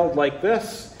handheld like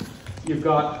this. You've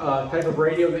got a type of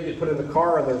radio that you put in the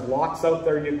car, and there's lots out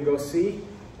there you can go see.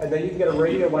 And then you can get a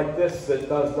radio like this that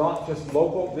does not just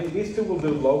local. These two will do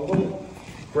local,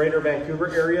 Greater Vancouver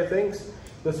area things.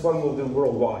 This one will do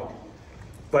worldwide.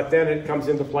 But then it comes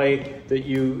into play that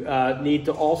you need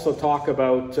to also talk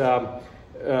about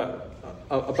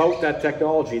that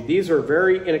technology. These are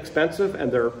very inexpensive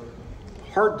and they're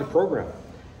hard to program.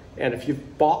 And if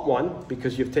you've bought one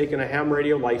because you've taken a ham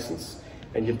radio license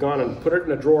and you've gone and put it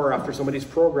in a drawer after somebody's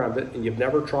programmed it and you've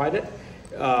never tried it,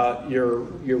 you're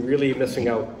really missing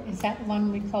out. Is that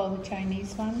one we call the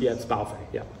Chinese one? Yeah, it's Baofei,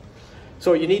 yeah.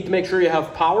 So you need to make sure you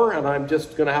have power, and I'm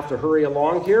just going to have to hurry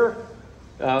along here.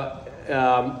 Backup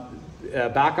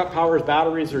powers,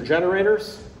 batteries, or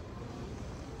generators.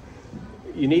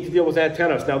 You need to deal with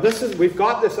antennas. Now we've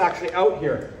got this actually out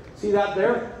here. See that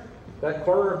there? That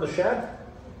corner of the shed?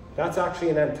 That's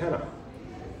actually an antenna.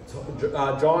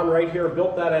 So, John right here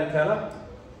built that antenna.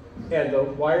 And the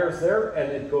wire's there,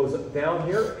 and it goes down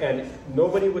here, and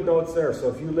nobody would know it's there. So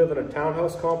if you live in a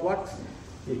townhouse complex,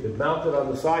 you could mount it on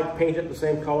the side, paint it the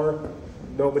same color.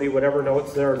 Nobody would ever know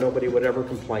it's there. Nobody would ever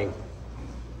complain.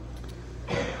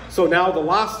 So now the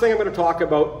last thing I'm going to talk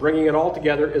about, bringing it all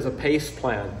together, is a PACE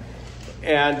plan.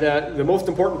 And the most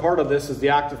important part of this is the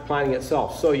active planning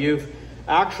itself. So you've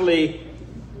actually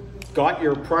got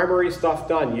your primary stuff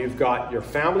done. You've got your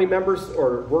family members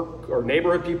or work or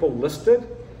neighborhood people listed,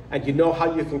 and you know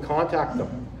how you can contact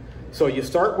them. So you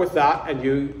start with that and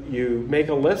you make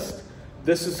a list.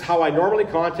 This is how I normally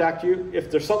contact you.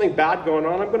 If there's something bad going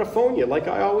on, I'm going to phone you like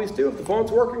I always do. If the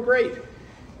phone's working, great.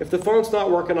 If the phone's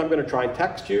not working, I'm going to try and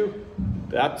text you.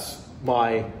 That's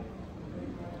my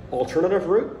alternative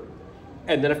route.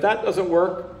 And then if that doesn't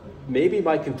work, maybe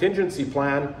my contingency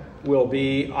plan will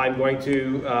be I'm going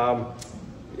to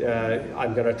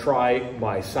try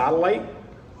my satellite,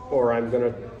 or I'm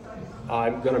going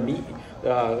to meet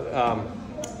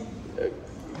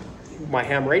my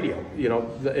ham radio, you know,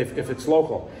 if it's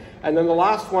local. And then the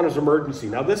last one is emergency.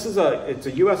 Now this is it's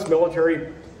a U.S.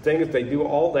 military thing that they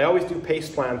always do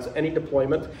PACE plans, any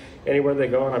deployment, anywhere they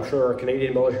go, and I'm sure our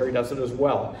Canadian military does it as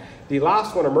well. The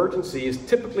last one, emergency, is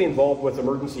typically involved with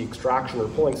emergency extraction or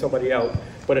pulling somebody out,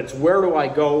 but it's where do I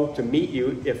go to meet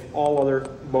you if all other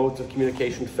modes of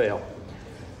communication fail.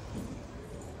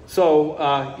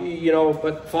 So, you know,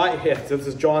 but this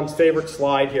is John's favorite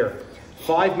slide here.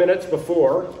 5 minutes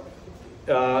before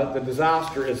the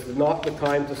disaster is not the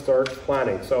time to start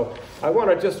planning. So I want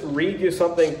to just read you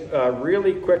something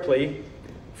really quickly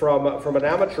from an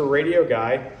amateur radio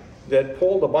guy that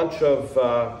polled a bunch of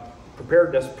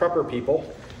preparedness prepper people,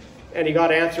 and he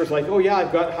got answers like, oh yeah,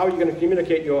 how are you going to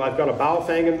communicate? You know, I've got a bow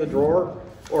fang in the drawer,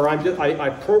 or I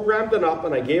programmed it up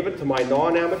and I gave it to my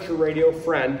non-amateur radio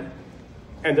friend,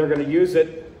 and they're going to use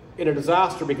it in a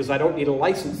disaster because I don't need a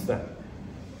license then.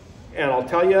 And I'll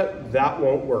tell you, that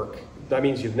won't work. That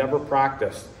means you've never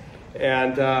practiced.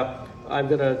 And I'm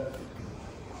going to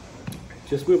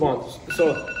just move on.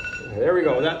 So there we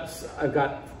go. I've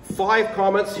got 5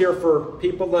 comments here for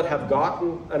people that have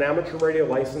gotten an amateur radio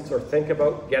license or think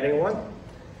about getting one.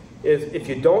 Is if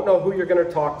you don't know who you're going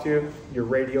to talk to, your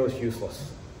radio is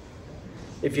useless.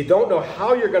 If you don't know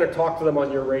how you're going to talk to them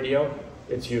on your radio,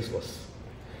 it's useless.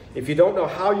 If you don't know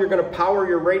how you're going to power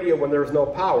your radio when there's no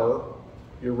power,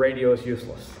 your radio is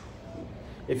useless.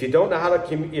 If you don't know how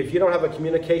to, if you don't have a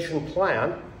communication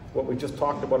plan, what we just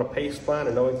talked about, a PACE plan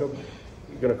and knowing who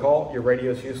you're going to call, your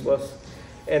radio is useless.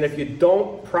 And if you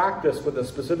don't practice with a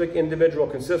specific individual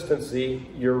consistency,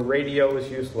 your radio is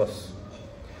useless.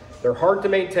 They're hard to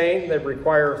maintain. They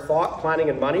require thought, planning,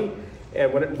 and money.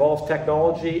 And when it involves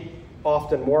technology,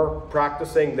 often more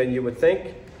practicing than you would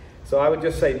think. So I would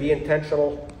just say be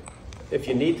intentional. If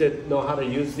you need to know how to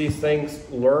use these things,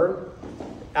 learn.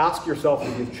 Ask yourself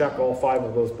if you've checked all 5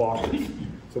 of those boxes.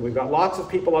 So we've got lots of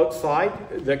people outside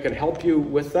that can help you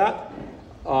with that.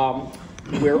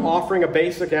 We're offering a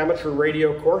basic amateur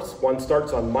radio course. One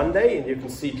starts on Monday, and you can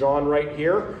see John right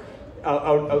here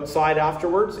outside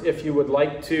afterwards. If you would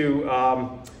like to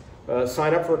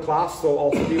sign up for a class, there'll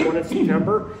also be one in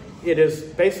September. It is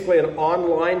basically an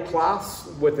online class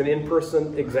with an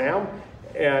in-person exam.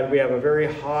 And we have a very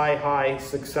high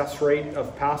success rate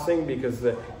of passing because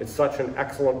it's such an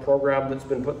excellent program that's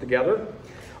been put together.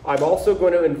 I'm also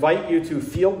going to invite you to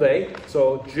Field Day,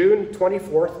 so June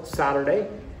 24th, Saturday,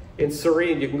 in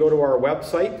Surrey, and you can go to our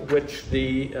website, which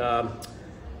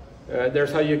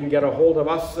there's how you can get a hold of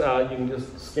us. You can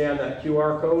just scan that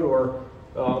QR code, or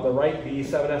on the right,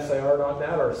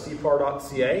 be7sar.net or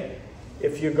cpar.ca.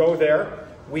 If you go there,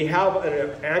 we have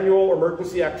an annual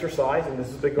emergency exercise, and this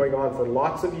has been going on for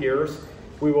lots of years.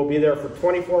 We will be there for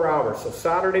 24 hours. So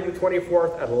Saturday the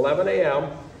 24th at 11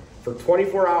 a.m. for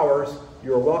 24 hours,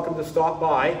 you're welcome to stop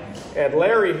by. And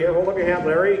Larry here, hold up your hand,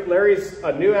 Larry. Larry's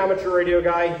a new amateur radio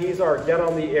guy. He's our Get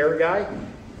on the Air guy.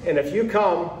 And if you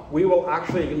come, we will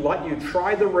actually let you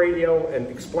try the radio and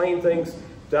explain things.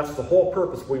 That's the whole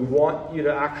purpose. We want you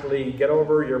to actually get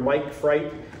over your mic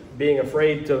fright, being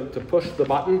afraid to push the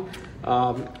button.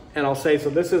 And I'll say, so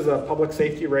this is a public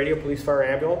safety radio, police, fire,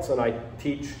 ambulance, and I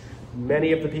teach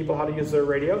many of the people how to use their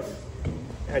radios.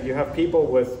 And you have people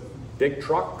with big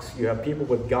trucks, you have people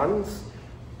with guns,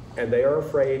 and they are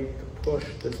afraid to push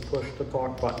this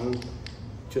push-to-talk button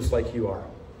just like you are,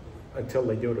 until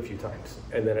they do it a few times,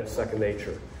 and then it's second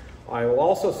nature. I will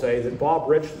also say that Bob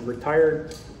Rich, the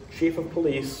retired chief of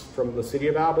police from the city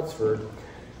of Abbotsford,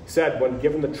 said when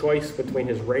given the choice between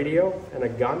his radio and a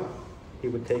gun, he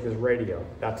would take his radio.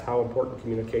 That's how important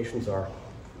communications are.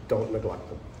 Don't neglect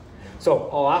them. So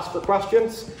I'll ask for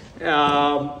questions.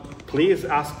 Please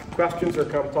ask questions or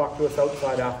come talk to us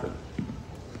outside after.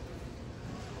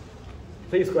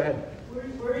 Please go ahead.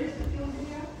 Where is the field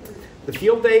day after? The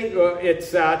field day,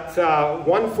 it's at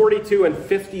 142 and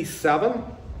 57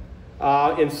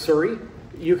 in Surrey.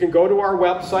 You can go to our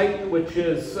website, which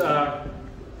is under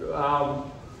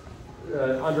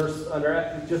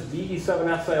just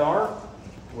DE7SIR,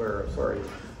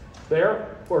 there,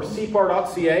 or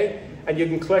cpar.ca, and you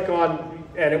can click on,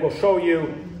 and it will show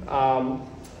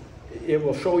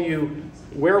you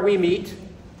where we meet.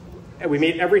 And we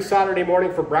meet every Saturday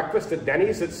morning for breakfast at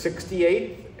Denny's at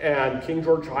 68th and King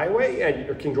George Highway,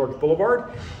 or King George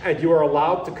Boulevard, and you are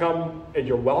allowed to come, and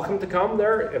you're welcome to come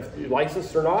there if you're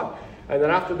licensed or not. And then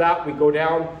after that, we go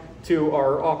down to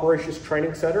our Operations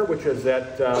Training Center, which is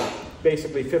at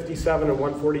basically 57 and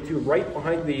 142, right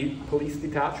behind the police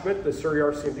detachment, the Surrey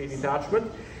RCMP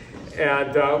detachment.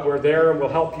 And we're there and we'll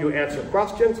help you answer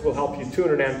questions, we'll help you tune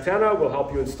an antenna, we'll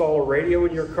help you install a radio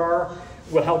in your car,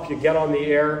 we'll help you get on the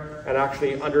air and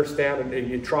actually understand and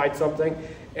you tried something.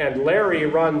 And Larry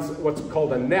runs what's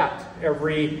called a net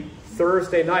every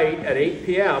Thursday night at 8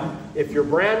 p.m. If you're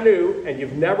brand new and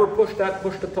you've never pushed that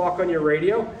push to talk on your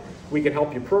radio, we can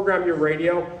help you program your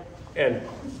radio, and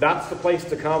that's the place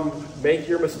to come, make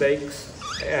your mistakes,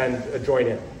 and join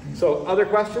in. So, other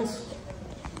questions?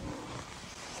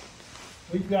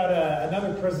 We've got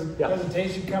another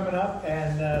presentation coming up,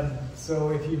 and so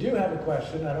if you do have a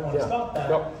question, I don't want to stop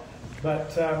that,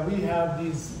 but we have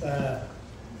these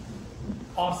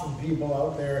awesome people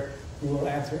out there who will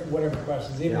answer whatever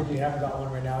questions, even if you haven't got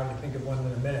one right now and you think of one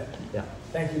in a minute.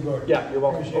 Thank you, Gord. Yeah, you're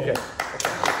welcome. Appreciate it. Okay.